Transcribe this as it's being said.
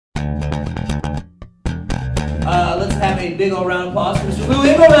a big old round of applause for Mr. Lou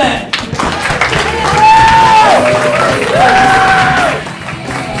Engleman.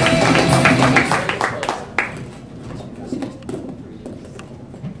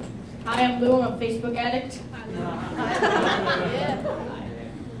 Hi, I'm Lou. I'm a Facebook addict.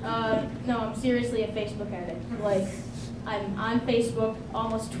 No, I'm seriously a Facebook addict. Like, I'm on Facebook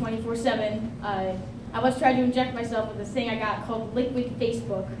almost 24/7. I once tried to inject myself with this thing I got called Liquid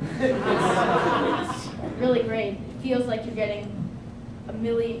Facebook. It's really great. It feels like you're getting a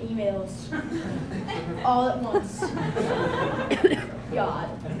million emails all at once. God.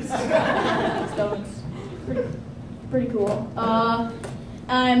 So it's pretty cool.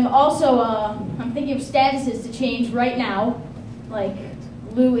 I'm also, I'm thinking of statuses to change right now. Like,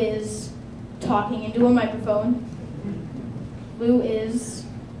 Lou is talking into a microphone. Lou is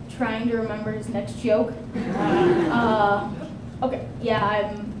trying to remember his next joke. Okay,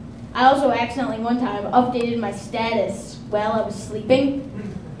 yeah, I also accidentally one time updated my status while I was sleeping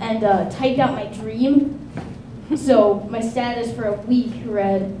and typed out my dream. So my status for a week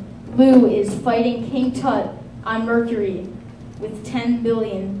read, Lou is fighting King Tut on Mercury with 10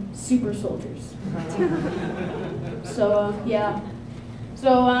 billion super soldiers. So, yeah.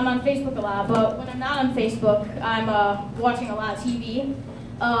 So I'm on Facebook a lot, but when I'm not on Facebook, I'm watching a lot of TV.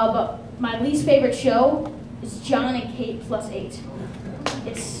 But my least favorite show is John and Kate +8.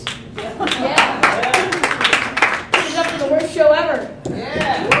 It's, it's up to the worst show ever.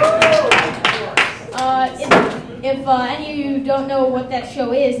 If any of you don't know what that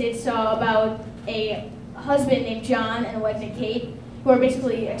show is, it's about a husband named John and a wife named Kate who are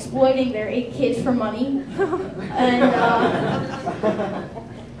basically exploiting their 8 kids for money. And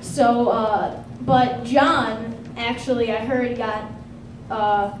but John actually, I heard,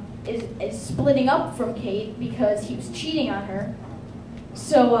 is splitting up from Kate because he was cheating on her.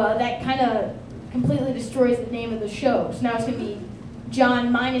 So that kind of completely destroys the name of the show. So now it's going to be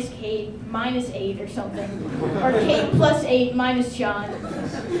John minus Kate minus 8 or something. Or Kate +8 minus John.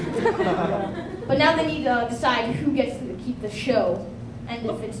 But now they need to decide who gets to keep the show. And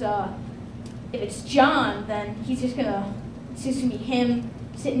if it's John, then it's just gonna be him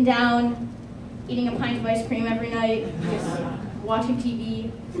sitting down, eating a pint of ice cream every night, just watching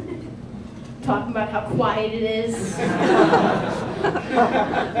TV, talking about how quiet it is.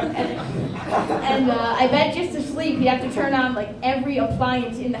 and I bet just to sleep, he'd have to turn on like every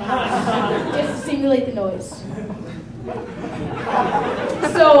appliance in the house just to simulate the noise.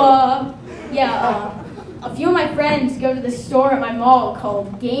 So, a few of my friends go to this store at my mall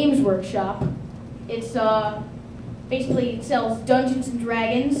called Games Workshop. It's basically it sells Dungeons and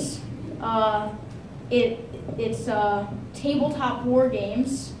Dragons. It's tabletop war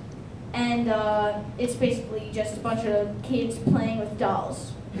games, and it's basically just a bunch of kids playing with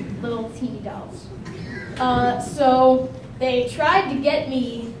dolls, little teeny dolls. So they tried to get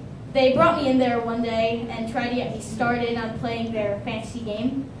me. They brought me in there one day and tried to get me started on playing their fantasy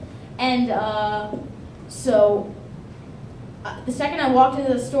game. And the second I walked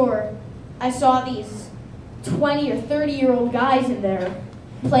into the store, I saw these 20 or 30-year-old guys in there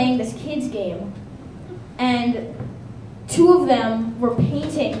playing this kids game. And 2 of them were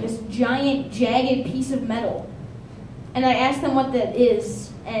painting this giant, jagged piece of metal. And I asked them what that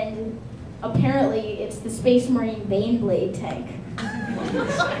is, and apparently it's the Space Marine Baneblade tank.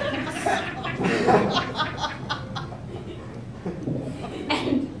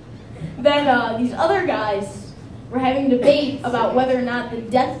 And then these other guys were having a debate about whether or not the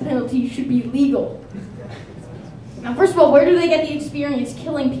death penalty should be legal. Now, first of all, where do they get the experience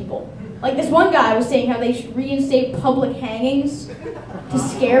killing people? Like, this one guy was saying how they should reinstate public hangings to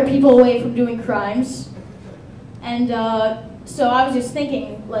scare people away from doing crimes. And so I was just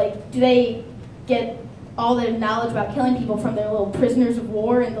thinking, like, do they get all their knowledge about killing people from their little prisoners of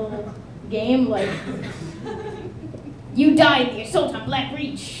war in the little game? Like, you died in the assault on Black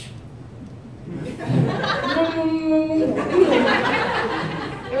Reach.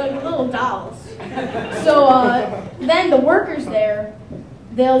 They're like little dolls. So then the workers there,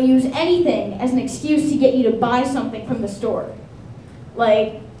 they'll use anything as an excuse to get you to buy something from the store.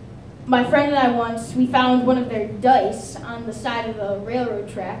 Like, my friend and I once, we found one of their dice on the side of the railroad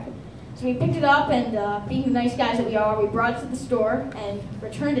track. So we picked it up and, being the nice guys that we are, we brought it to the store and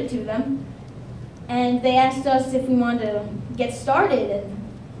returned it to them. And they asked us if we wanted to get started and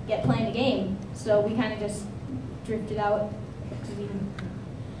get playing the game. So we kind of just drifted out.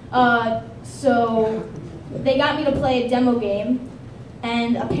 So they got me to play a demo game,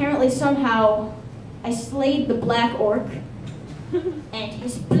 and apparently somehow I slayed the Black Orc, and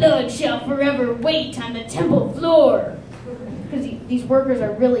his blood shall forever wait on the temple floor. Because these workers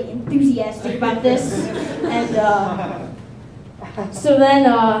are really enthusiastic about this, and So then,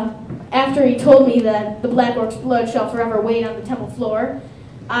 after he told me that the Black Orc's blood shall forever wait on the temple floor,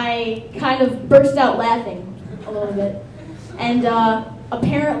 I kind of burst out laughing a little bit. And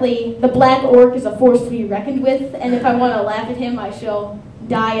apparently, the Black Orc is a force to be reckoned with, and if I want to laugh at him, I shall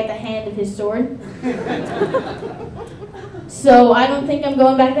die at the hand of his sword. So I don't think I'm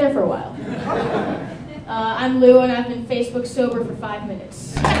going back there for a while. I'm Lou, and I've been Facebook sober for 5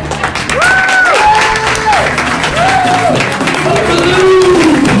 minutes.